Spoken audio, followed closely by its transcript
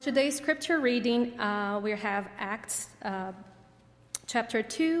Today's scripture reading, we have Acts chapter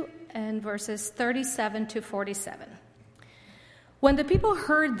 2 and verses 37 to 47. When the people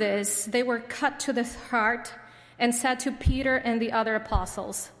heard this, they were cut to the heart and said to Peter and the other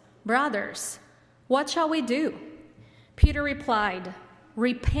apostles, "Brothers, what shall we do?" Peter replied,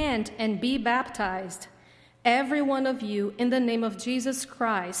 "Repent and be baptized, every one of you, in the name of Jesus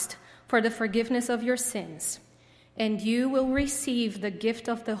Christ, for the forgiveness of your sins, and you will receive the gift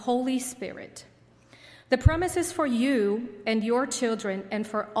of the Holy Spirit. The promise is for you and your children and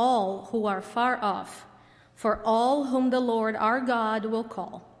for all who are far off, for all whom the Lord our God will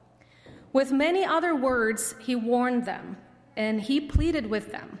call." With many other words, he warned them, and he pleaded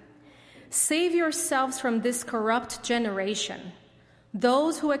with them, "Save yourselves from this corrupt generation."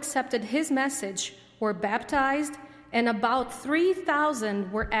 Those who accepted his message were baptized, and about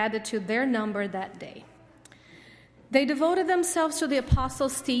 3,000 were added to their number that day. They devoted themselves to the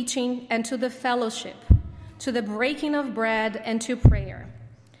apostles' teaching and to the fellowship, to the breaking of bread and to prayer.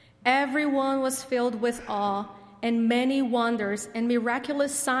 Everyone was filled with awe, and many wonders and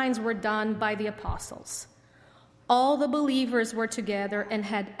miraculous signs were done by the apostles. All the believers were together and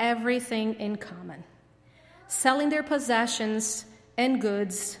had everything in common. Selling their possessions and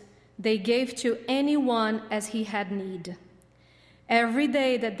goods, they gave to anyone as he had need. Every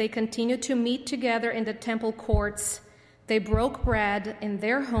day that they continued to meet together in the temple courts, they broke bread in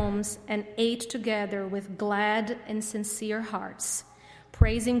their homes and ate together with glad and sincere hearts,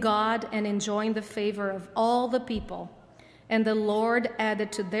 praising God and enjoying the favor of all the people. And the Lord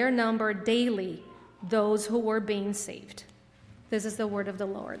added to their number daily those who were being saved. This is the word of the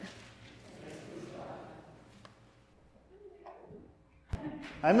Lord.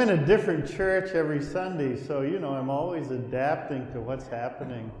 I'm in a different church every Sunday, so, I'm always adapting to what's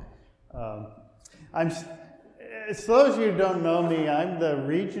happening. As those of you who don't know me, I'm the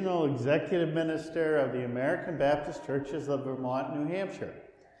regional executive minister of the American Baptist Churches of Vermont, New Hampshire.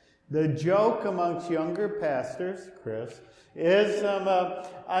 The joke amongst younger pastors, Chris, is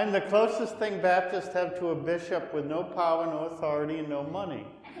I'm the closest thing Baptists have to a bishop with no power, no authority, and no money.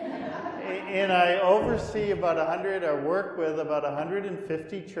 And I oversee work with about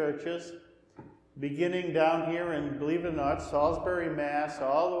 150 churches, beginning down here in, believe it or not, Salisbury, Mass.,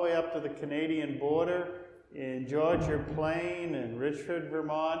 all the way up to the Canadian border, in Georgia Plain and Richford,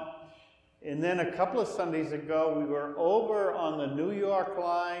 Vermont. And then a couple of Sundays ago, we were over on the New York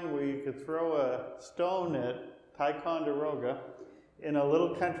line where you could throw a stone at Ticonderoga, in a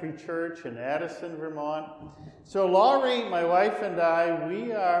little country church in Addison, Vermont. So Laurie, my wife, and I,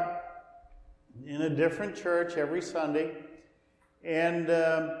 we are in a different church every Sunday. And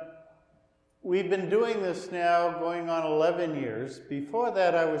we've been doing this now going on 11 years. Before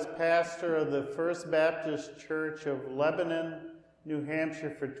that, I was pastor of the First Baptist Church of Lebanon, New Hampshire,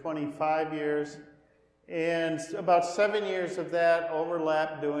 for 25 years. And about 7 years of that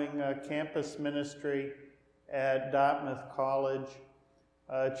overlapped doing campus ministry at Dartmouth College.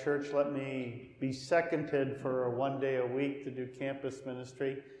 Church let me be seconded for one day a week to do campus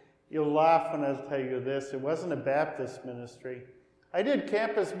ministry. You'll laugh when I tell you this. It wasn't a Baptist ministry. I did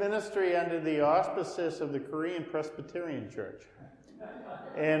campus ministry under the auspices of the Korean Presbyterian Church.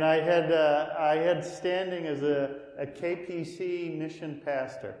 And I had standing as a KPC mission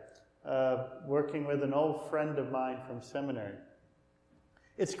pastor, working with an old friend of mine from seminary.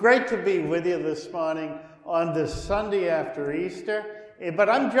 It's great to be with you this morning on this Sunday after Easter. But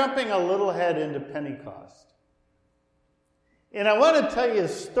I'm jumping a little ahead into Pentecost. And I want to tell you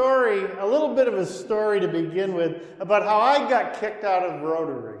a little bit of a story to begin with, about how I got kicked out of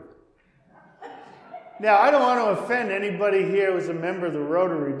Rotary. Now, I don't want to offend anybody here who's a member of the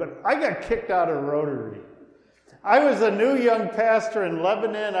Rotary, but I got kicked out of Rotary. I was a new young pastor in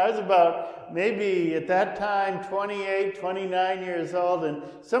Lebanon. I was about, maybe at that time, 28, 29 years old. And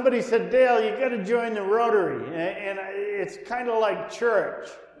somebody said, "Dale, you got to join the Rotary. And it's kind of like church."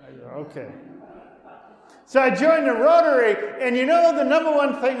 I go, okay. So I joined the Rotary. And the number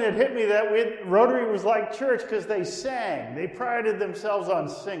one thing that hit me that with Rotary was like church because they sang. They prided themselves on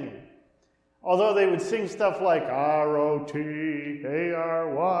singing. Although they would sing stuff like ROTARY,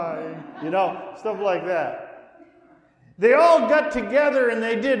 stuff like that. They all got together and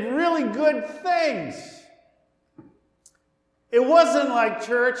they did really good things. It wasn't like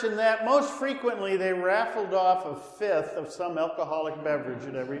church in that most frequently they raffled off a fifth of some alcoholic beverage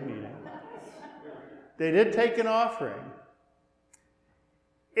at every meeting. They did take an offering.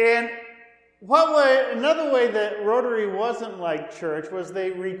 And another way that Rotary wasn't like church was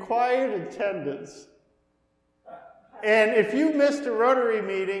they required attendance. And if you missed a Rotary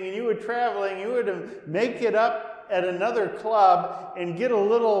meeting and you were traveling, you would make it up at another club and get a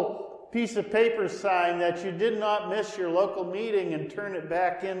little piece of paper sign that you did not miss your local meeting and turn it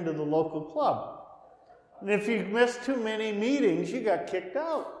back into the local club. And if you missed too many meetings, you got kicked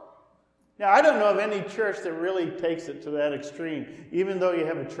out. Now, I don't know of any church that really takes it to that extreme, even though you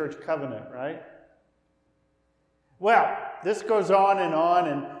have a church covenant, right? Well, this goes on,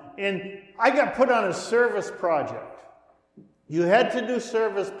 and I got put on a service project. You had to do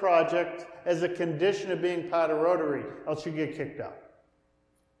service project as a condition of being part of Rotary, else you get kicked out.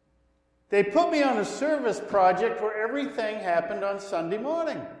 They put me on a service project where everything happened on Sunday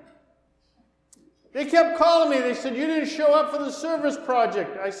morning. They kept calling me. They said, "You didn't show up for the service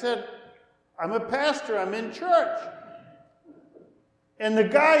project." I said, "I'm a pastor. I'm in church." And the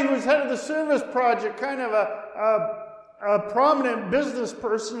guy who was head of the service project, kind of a prominent business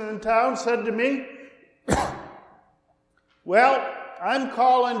person in town, said to me, "Well, I'm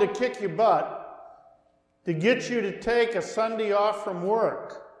calling to kick your butt to get you to take a Sunday off from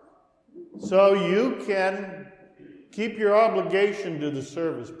work so you can keep your obligation to the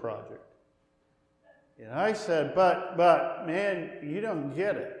service project." And I said, but man, you don't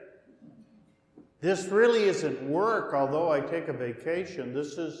get it. This really isn't work, although I take a vacation.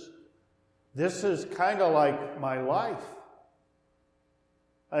 This is kind of like my life.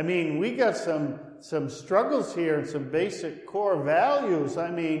 I mean, we got some struggles here and some basic core values.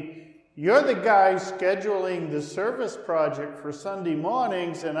 I mean, you're the guy scheduling the service project for Sunday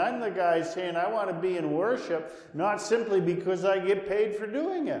mornings, and I'm the guy saying I want to be in worship, not simply because I get paid for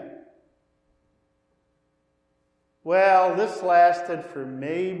doing it. Well, this lasted for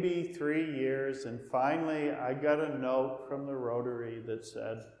maybe 3 years, and finally I got a note from the Rotary that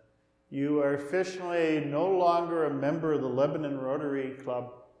said, "You are officially no longer a member of the Lebanon Rotary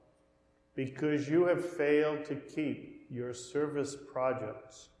Club because you have failed to keep your service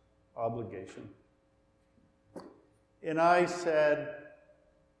project's obligation." And I said,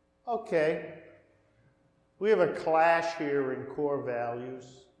 "Okay, we have a clash here in core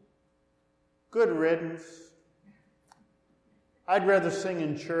values. Good riddance. I'd rather sing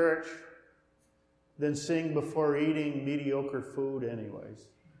in church than sing before eating mediocre food anyways."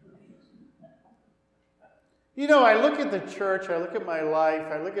 You know, I look at the church, I look at my life,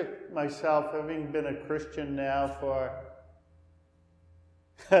 I look at myself having been a Christian now for...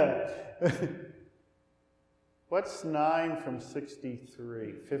 What's 9 from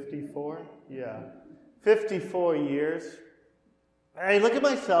 63? 54? Yeah. 54 years. I look at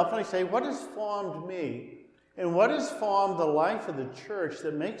myself and I say, what has formed me? And what has formed the life of the church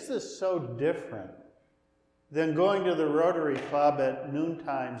that makes this so different than going to the Rotary Club at noon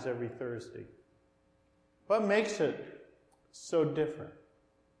times every Thursday? What makes it so different?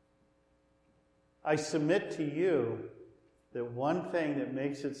 I submit to you that one thing that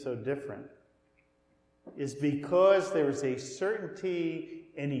makes it so different is because there is a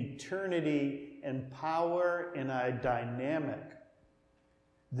certainty and eternity and power in a dynamic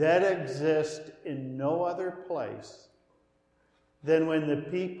that exists in no other place than when the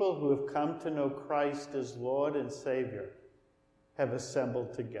people who have come to know Christ as Lord and Savior have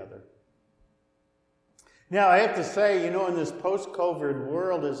assembled together. Now, I have to say, you know, in this post-COVID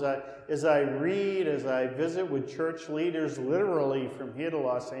world, as I read, as I visit with church leaders literally from here to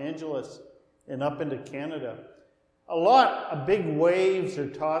Los Angeles and up into Canada, a lot of big waves are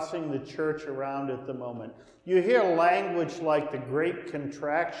tossing the church around at the moment. You hear language like the great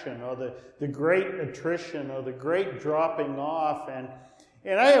contraction or the great attrition or the great dropping off. And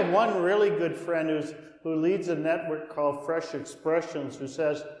I have one really good friend who leads a network called Fresh Expressions who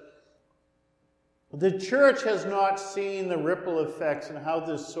says, the church has not seen the ripple effects and how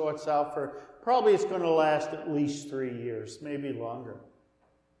this sorts out for probably it's going to last at least 3 years, maybe longer.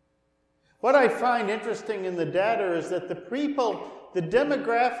 What I find interesting in the data is that the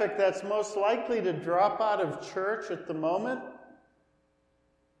demographic that's most likely to drop out of church at the moment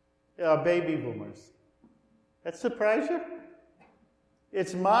are baby boomers. That surprise you?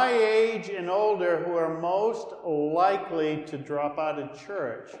 It's my age and older who are most likely to drop out of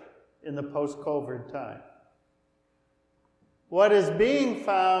church in the post-COVID time. What is being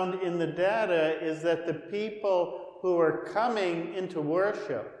found in the data is that the people who are coming into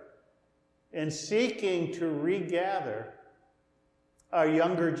worship and seeking to regather are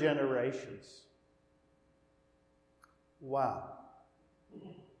younger generations. Wow.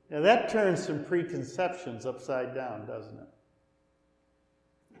 Now that turns some preconceptions upside down, doesn't it?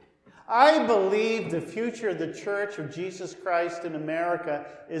 I believe the future of the Church of Jesus Christ in America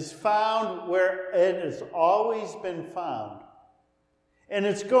is found where it has always been found. And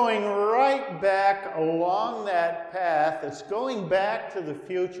it's going right back along that path. It's going back to the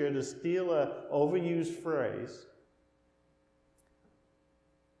future, to steal an overused phrase.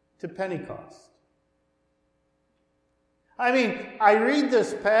 to Pentecost. I mean, I read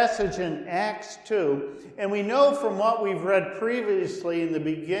this passage in Acts 2, and we know from what we've read previously in the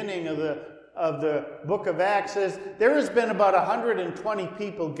beginning of the book of Acts is there has been about 120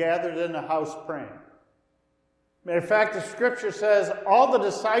 people gathered in a house praying. Matter of fact, the scripture says all the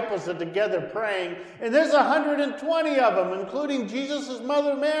disciples are together praying, and there's 120 of them, including Jesus'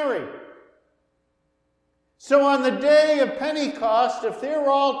 mother Mary. So on the day of Pentecost, if they're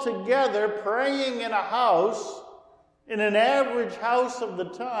all together praying in a house, in an average house of the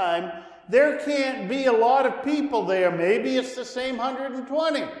time, there can't be a lot of people there. Maybe it's the same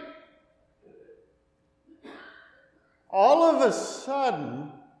 120. All of a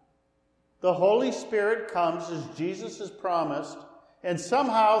sudden, the Holy Spirit comes as Jesus has promised, and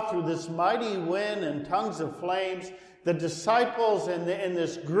somehow through this mighty wind and tongues of flames, the disciples and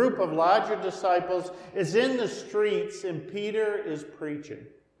this group of larger disciples is in the streets, and Peter is preaching.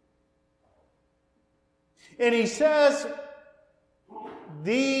 And he says,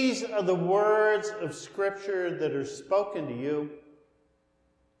 these are the words of Scripture that are spoken to you.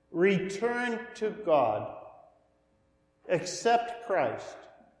 Return to God. Accept Christ.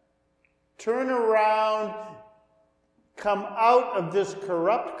 Turn around. Come out of this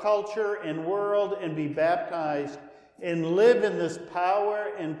corrupt culture and world and be baptized and live in this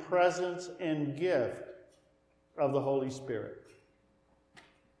power and presence and gift of the Holy Spirit.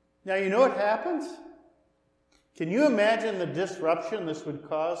 Now, you know what happens? Can you imagine the disruption this would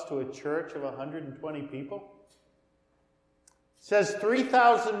cause to a church of 120 people? It says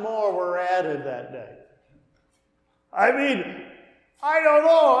 3,000 more were added that day. I mean, I don't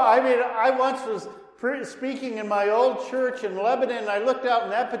know. I once was speaking in my old church in Lebanon. I looked out,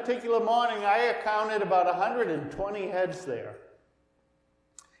 and that particular morning, I counted about 120 heads there.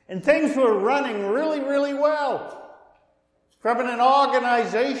 And things were running really, really well. From an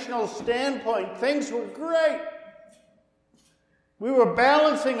organizational standpoint, things were great. We were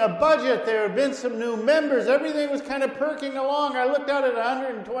balancing a budget. There had been some new members. Everything was kind of perking along. I looked out at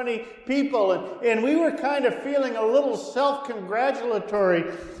 120 people, and we were kind of feeling a little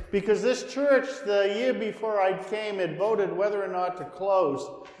self-congratulatory because this church, the year before I came, had voted whether or not to close.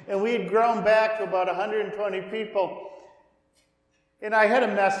 And we had grown back to about 120 people. And I had to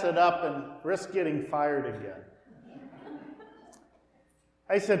mess it up and risk getting fired again.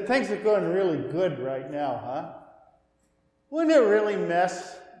 I said, things are going really good right now, huh? Wouldn't it really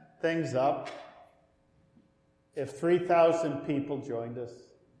mess things up if 3,000 people joined us?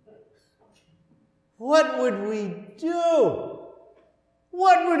 What would we do?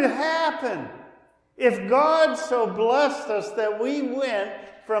 What would happen if God so blessed us that we went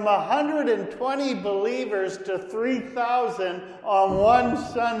from 120 believers to 3,000 on one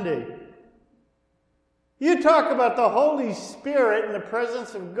Sunday? You talk about the Holy Spirit and the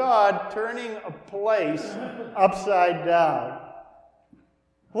presence of God turning a place upside down.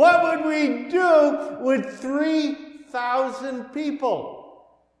 What would we do with 3,000 people?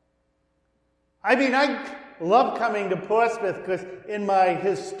 I mean, I love coming to Portsmouth because in my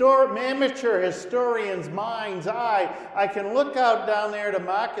amateur historian's mind's eye, I can look out down there to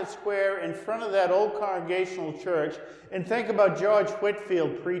Market Square in front of that old Congregational church and think about George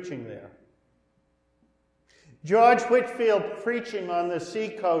Whitefield preaching there. George Whitefield, preaching on the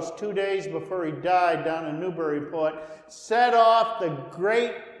seacoast 2 days before he died down in Newburyport, set off the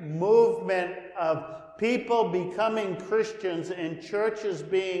great movement of people becoming Christians and churches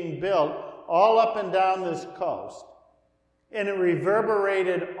being built all up and down this coast. And it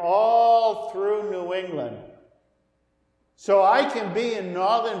reverberated all through New England. So I can be in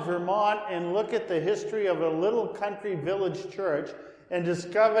northern Vermont and look at the history of a little country village church and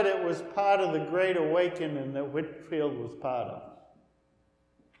discovered it was part of the Great Awakening that Whitefield was part of.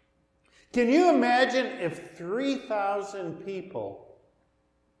 Can you imagine if 3,000 people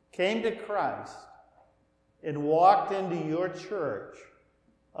came to Christ and walked into your church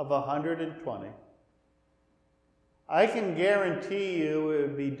of 120? I can guarantee you it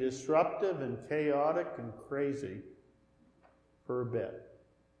would be disruptive and chaotic and crazy for a bit.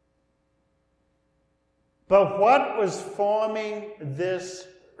 But what was forming this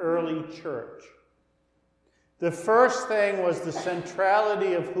early church? The first thing was the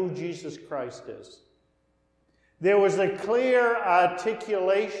centrality of who Jesus Christ is. There was a clear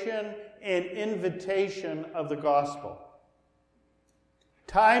articulation and invitation of the gospel.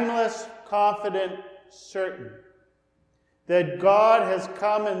 Timeless, confident, certain that God has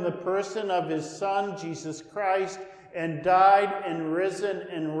come in the person of his Son, Jesus Christ, and died and risen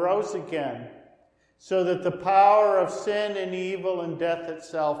and rose again, so that the power of sin and evil and death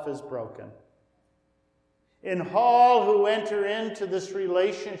itself is broken. and all who enter into this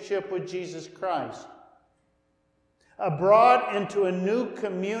relationship with Jesus Christ are brought into a new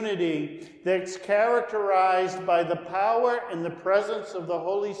community that's characterized by the power and the presence of the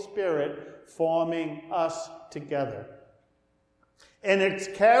Holy Spirit forming us together. And its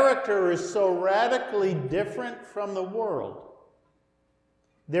character is so radically different from the world.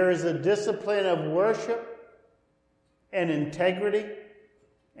 There is a discipline of worship and integrity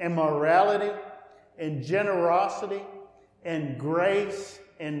and morality and generosity and grace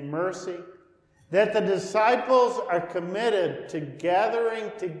and mercy that the disciples are committed to gathering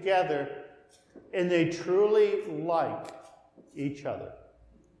together, and they truly like each other.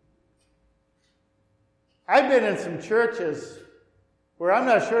 I've been in some churches where I'm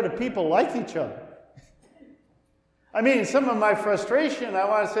not sure the people like each other. I mean, some of my frustration, I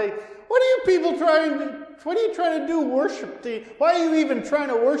want to say, what are you trying to do worship? Why are you even trying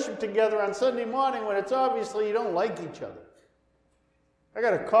to worship together on Sunday morning when it's obviously you don't like each other? I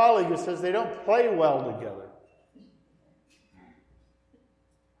got a colleague who says they don't play well together.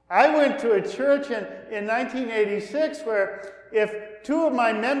 I went to a church in 1986 where if two of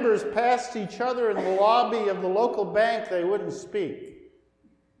my members passed each other in the lobby of the local bank, they wouldn't speak.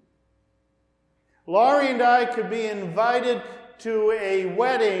 Laurie and I could be invited to a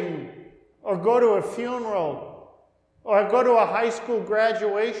wedding or go to a funeral or go to a high school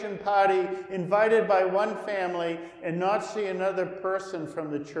graduation party invited by one family and not see another person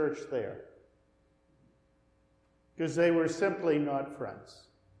from the church there because they were simply not friends.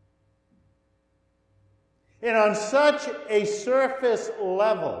 And on such a surface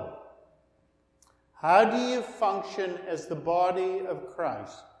level, how do you function as the body of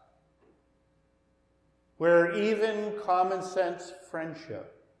Christ, where even common sense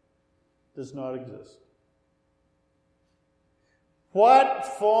friendship does not exist? What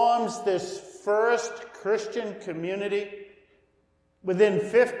forms this first Christian community within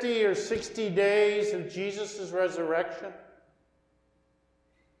 50 or 60 days of Jesus' resurrection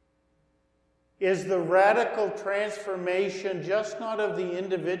is the radical transformation just not of the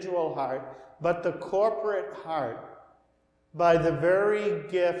individual heart, but the corporate heart by the very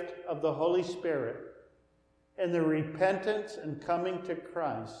gift of the Holy Spirit and the repentance and coming to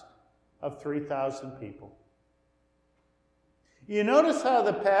Christ of 3,000 people. You notice how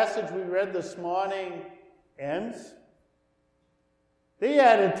the passage we read this morning ends? They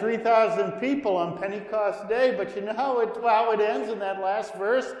added 3,000 people on Pentecost Day, but you know how it ends in that last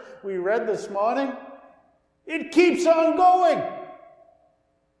verse we read this morning? It keeps on going.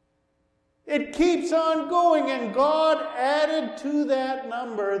 It keeps on going, and God added to that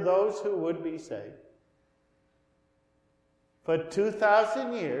number those who would be saved. For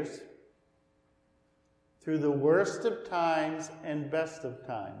 2,000 years, through the worst of times and best of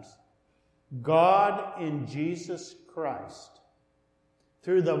times, God in Jesus Christ,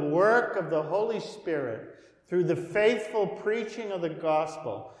 through the work of the Holy Spirit, through the faithful preaching of the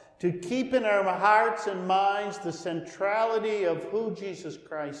gospel, to keep in our hearts and minds the centrality of who Jesus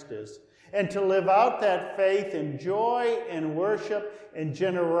Christ is, and to live out that faith in joy and worship and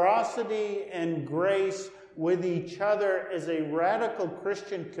generosity and grace with each other as a radical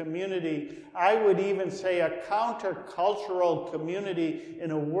Christian community. I would even say a countercultural community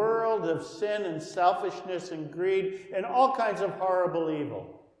in a world of sin and selfishness and greed and all kinds of horrible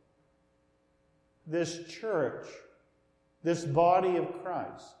evil. This church, this body of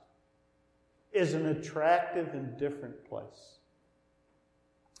Christ, is an attractive and different place.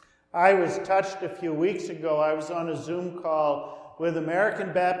 I was touched a few weeks ago. I was on a Zoom call with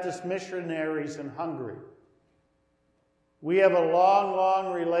American Baptist missionaries in Hungary. We have a long,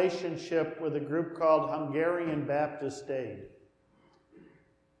 long relationship with a group called Hungarian Baptist Aid.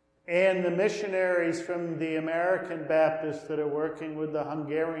 And the missionaries from the American Baptists that are working with the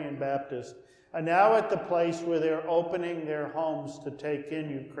Hungarian Baptists are now at the place where they're opening their homes to take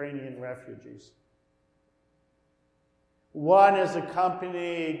in Ukrainian refugees. One has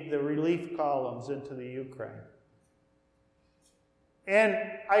accompanied the relief columns into the Ukraine. And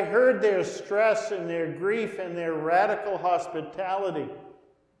I heard their stress and their grief and their radical hospitality.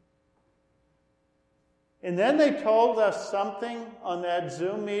 And then they told us something on that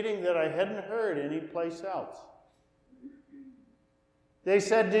Zoom meeting that I hadn't heard anyplace else. They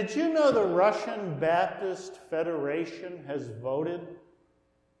said, "Did you know the Russian Baptist Federation has voted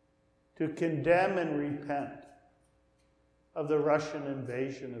to condemn and repent of the Russian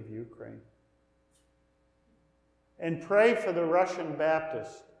invasion of Ukraine? And pray for the Russian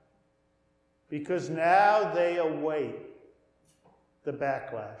Baptists, because now they await the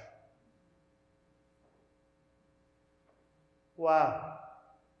backlash." Wow.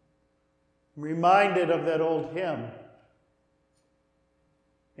 I'm reminded of that old hymn,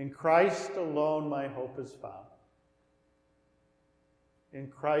 "In Christ alone my hope is found." In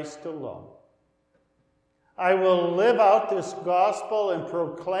Christ alone. I will live out this gospel and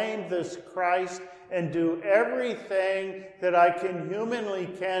proclaim this Christ and do everything that I humanly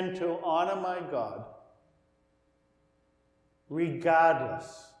can to honor my God,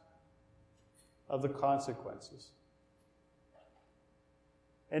 regardless of the consequences.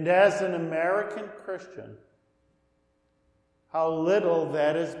 And as an American Christian, how little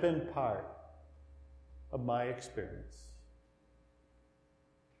that has been part of my experience.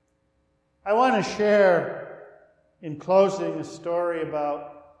 I want to share, in closing, a story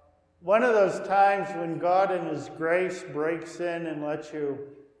about one of those times when God in His grace breaks in and lets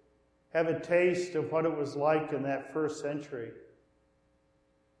you have a taste of what it was like in that first century.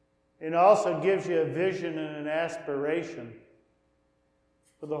 It also gives you a vision and an aspiration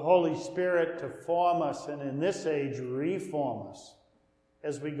for the Holy Spirit to form us and in this age reform us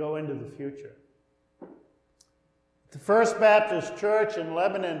as we go into the future. The First Baptist Church in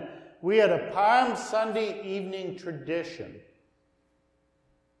Lebanon, we had a Palm Sunday evening tradition.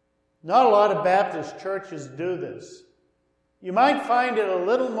 Not a lot of Baptist churches do this. You might find it a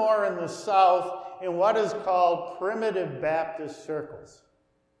little more in the South in what is called primitive Baptist circles.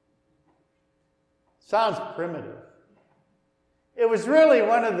 Sounds primitive. It was really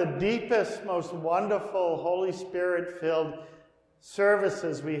one of the deepest, most wonderful, Holy Spirit-filled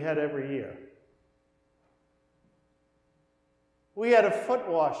services we had every year. We had a foot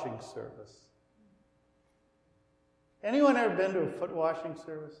washing service. Anyone ever been to a foot washing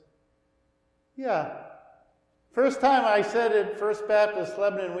service? Yeah. First time I said at First Baptist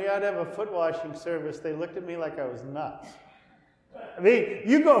Lebanon, we ought to have a foot washing service, they looked at me like I was nuts. I mean,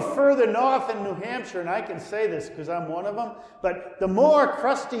 you go further north in New Hampshire, and I can say this because I'm one of them, but the more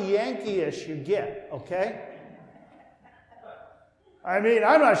crusty Yankee-ish you get, okay? I mean,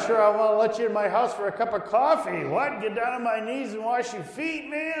 I'm not sure I want to let you in my house for a cup of coffee. What? Get down on my knees and wash your feet,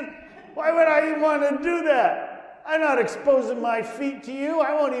 man? Why would I even want to do that? I'm not exposing my feet to you.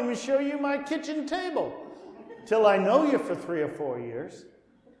 I won't even show you my kitchen table till I know you for 3 or 4 years.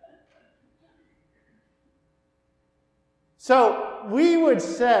 So we would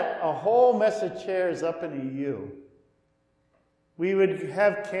set a whole mess of chairs up in a U. We would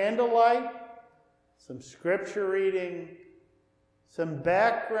have candlelight, some scripture reading, some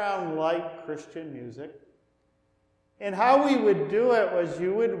background light Christian music. And how we would do it was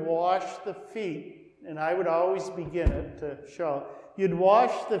you would wash the feet, and I would always begin it to show. You'd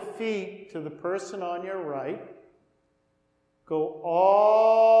wash the feet to the person on your right, go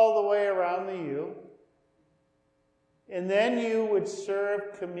all the way around the U, and then you would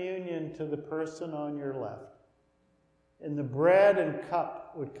serve communion to the person on your left. And the bread and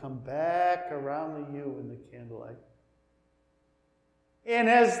cup would come back around the U in the candlelight. And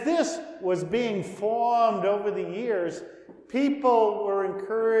as this was being formed over the years, people were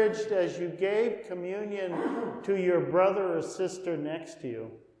encouraged as you gave communion to your brother or sister next to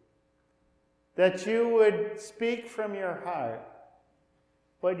you, that you would speak from your heart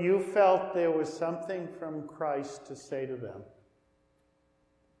what you felt there was something from Christ to say to them.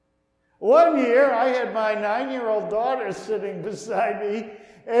 One year, I had my 9-year-old daughter sitting beside me,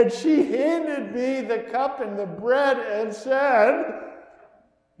 and she handed me the cup and the bread and said,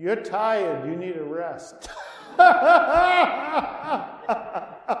 "You're tired, you need a rest."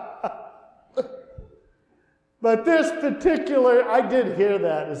 But this particular, I did hear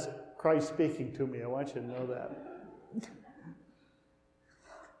that as Christ speaking to me. I want you to know that.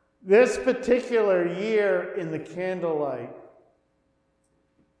 This particular year in the candlelight,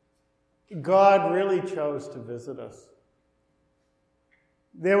 God really chose to visit us.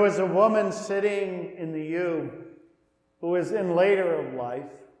 There was a woman sitting in the U who was in later of life.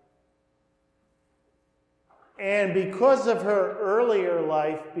 And because of her earlier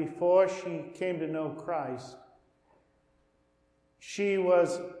life, before she came to know Christ, she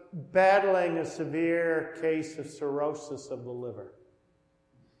was battling a severe case of cirrhosis of the liver.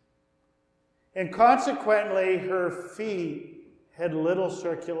 And consequently, her feet had little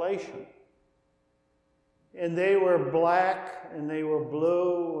circulation. And they were black, and they were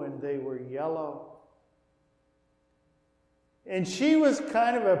blue, and they were yellow. And she was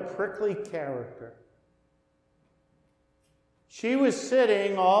kind of a prickly character. She was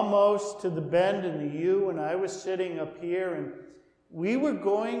sitting almost to the bend in the U, and I was sitting up here, and we were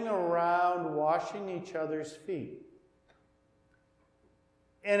going around washing each other's feet.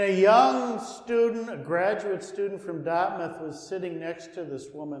 And a young student, a graduate student from Dartmouth, was sitting next to this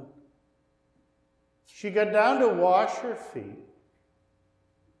woman. She got down to wash her feet.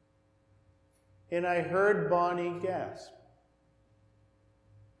 and I heard Bonnie gasp.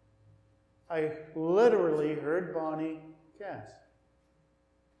 I literally heard Bonnie gasp.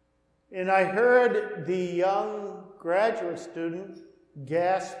 And I heard the young graduate student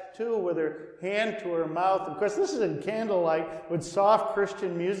gasp too, with her hand to her mouth. Of course, this is in candlelight with soft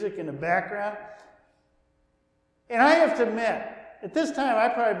Christian music in the background. And I have to admit, at this time,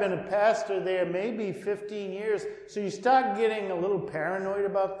 I've probably been a pastor there maybe 15 years, so you start getting a little paranoid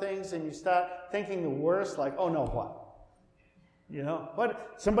about things, and you start thinking the worst, like, oh no, what? You know,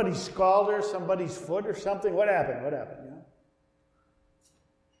 what? Somebody scalded her, somebody's foot or something? What happened? What happened? You know?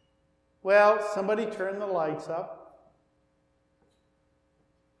 Well, somebody turned the lights up.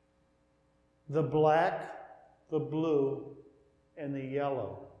 The black, the blue, and the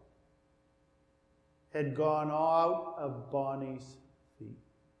yellow had gone out of Bonnie's feet.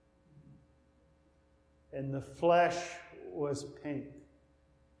 And the flesh was pink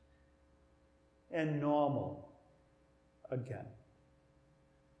and normal again.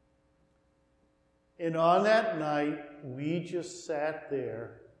 And on that night, we just sat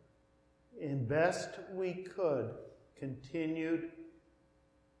there and best we could continued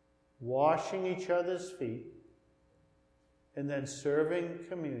washing each other's feet and then serving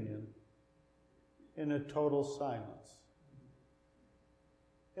communion in a total silence.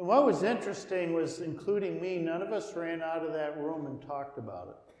 And what was interesting was, including me, none of us ran out of that room and talked about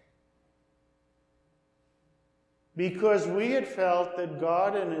it. Because we had felt that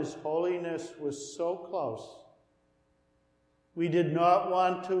God in His holiness was so close, we did not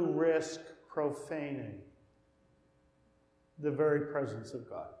want to risk profaning the very presence of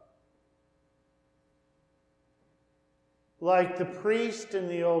God. Like the priest in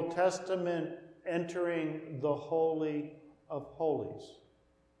the Old Testament entering the Holy of Holies,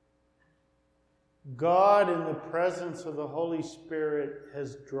 God in the presence of the Holy Spirit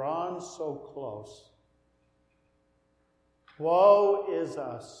has drawn so close. Woe is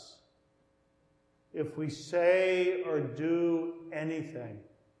us if we say or do anything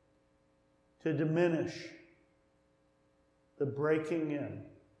to diminish the breaking in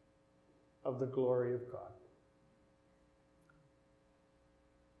of the glory of God.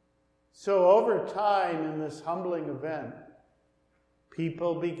 So over time in this humbling event,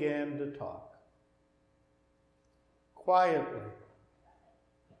 people began to talk quietly.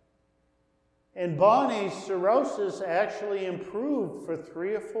 And Bonnie's cirrhosis actually improved for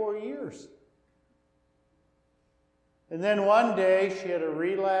 3 or 4 years. And then one day she had a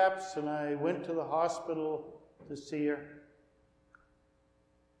relapse, and I went to the hospital to see her.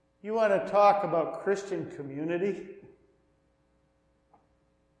 You want to talk about Christian community?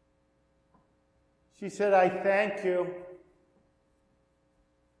 She said, I thank you.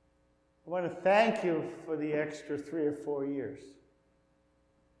 I want to thank you for the extra 3 or 4 years.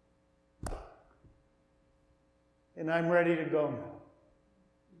 And I'm ready to go now.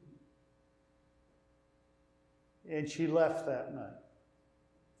 And she left that night.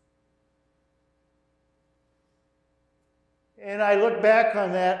 And I look back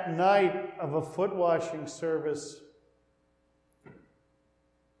on that night of a foot washing service.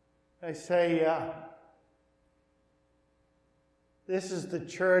 I say, this is the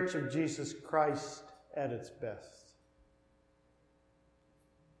Church of Jesus Christ at its best.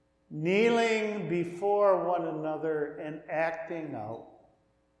 Kneeling before one another and acting out,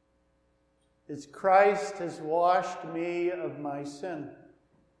 as Christ has washed me of my sin,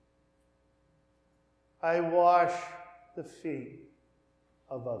 I wash the feet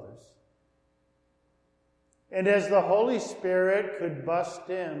of others. And as the Holy Spirit could bust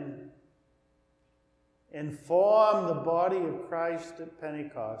in and form the body of Christ at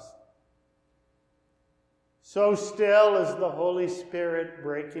Pentecost, so still is the Holy Spirit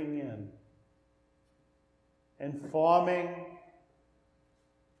breaking in and forming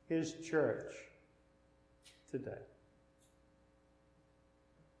His church today.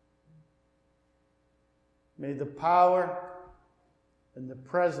 May the power and the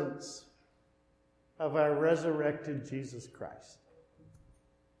presence of our resurrected Jesus Christ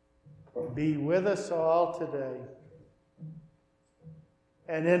be with us all today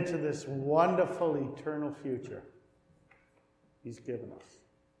and into this wonderful eternal future He's given us.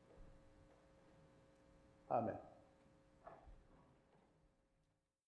 Amen.